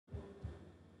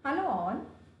Hello all,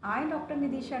 I Dr.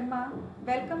 Nidhi Sharma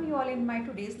welcome you all in my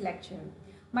today's lecture.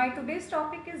 My today's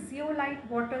topic is zeolite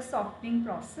water softening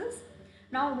process.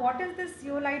 Now what is this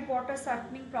zeolite water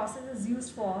softening process is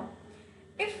used for?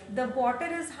 If the water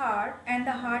is hard and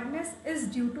the hardness is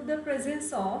due to the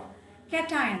presence of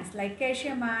cations like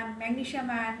calcium ion, magnesium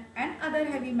ion and other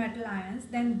heavy metal ions,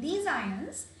 then these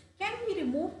ions can be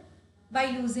removed by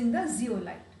using the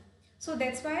zeolite. So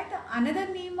that's why the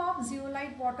another name of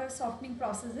zeolite water softening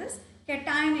process is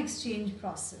cation exchange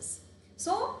process.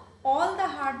 So all the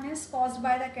hardness caused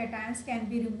by the cations can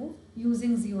be removed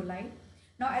using zeolite.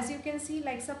 Now as you can see,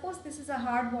 like suppose this is a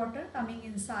hard water coming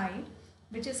inside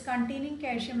which is containing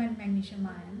calcium and magnesium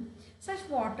ion. Such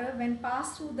water when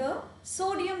passed through the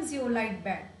sodium zeolite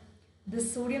bed.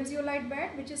 This sodium zeolite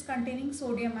bed which is containing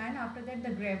sodium ion, after that the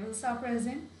gravels are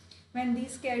present. When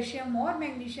these calcium or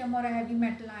magnesium or heavy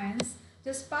metal ions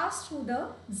just pass through the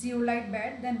zeolite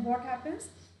bed, then what happens?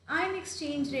 Ion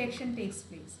exchange reaction takes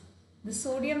place. The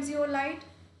sodium zeolite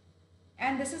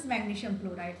and this is magnesium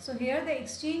chloride. So here the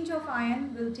exchange of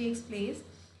ion will take place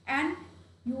and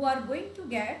you are going to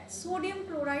get sodium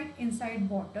chloride inside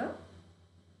water.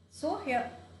 So here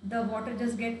the water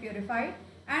just get purified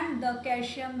and the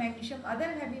calcium, magnesium, other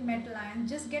heavy metal ions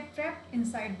just get trapped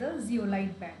inside the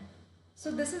zeolite bed. So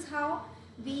this is how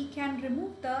we can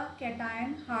remove the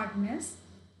cation hardness.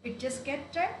 It just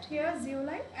get trapped here,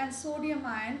 zeolite, and sodium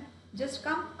ion just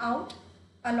come out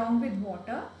along with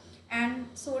water, and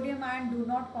sodium ion do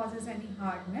not causes any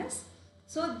hardness.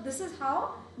 So this is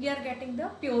how we are getting the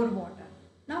pure water.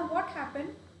 Now what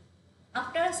happened?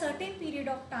 After a certain period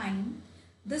of time,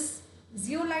 this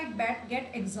zeolite bed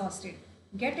get exhausted.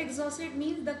 Get exhausted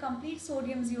means the complete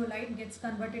sodium zeolite gets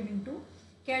converted into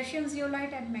calcium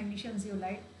zeolite and magnesium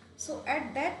zeolite. So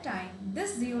at that time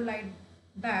this zeolite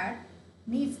bed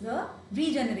needs the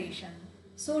regeneration.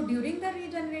 So during the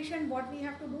regeneration what we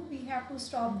have to do? We have to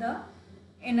stop the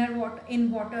in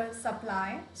water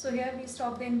supply. So here we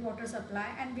stop the in water supply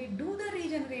and we do the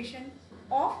regeneration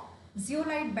of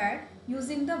zeolite bed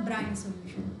using the brine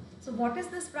solution. So what is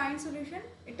this brine solution?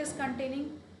 It is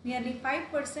containing nearly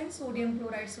 5% sodium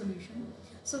chloride solution.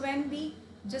 So when we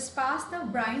just pass the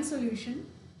brine solution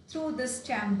through this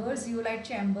chamber, zeolite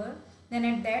chamber, then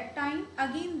at that time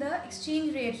again the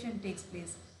exchange reaction takes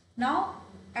place. Now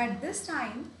at this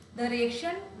time the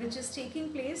reaction which is taking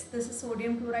place, this is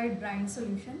sodium chloride brine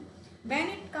solution. When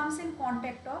it comes in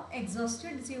contact of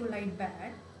exhausted zeolite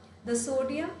bed, the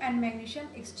sodium and magnesium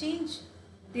exchange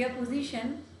their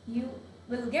position. You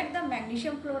will get the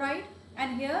magnesium chloride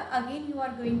and here again you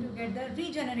are going to get the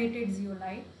regenerated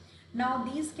zeolite. Now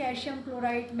these calcium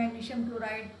chloride, magnesium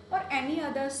chloride or any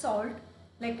other salt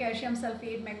like calcium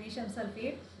sulfate, magnesium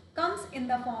sulfate comes in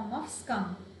the form of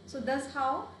scum. So that's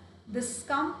how this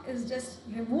scum is just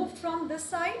removed from this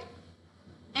side,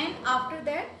 and after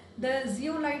that the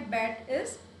zeolite bed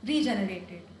is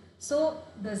regenerated. So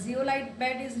the zeolite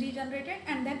bed is regenerated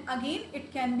and then again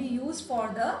it can be used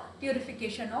for the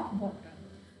purification of water.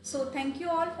 So thank you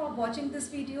all for watching this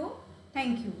video.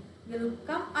 Thank you. We'll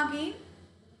come again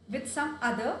with some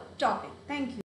other topic. Thank you.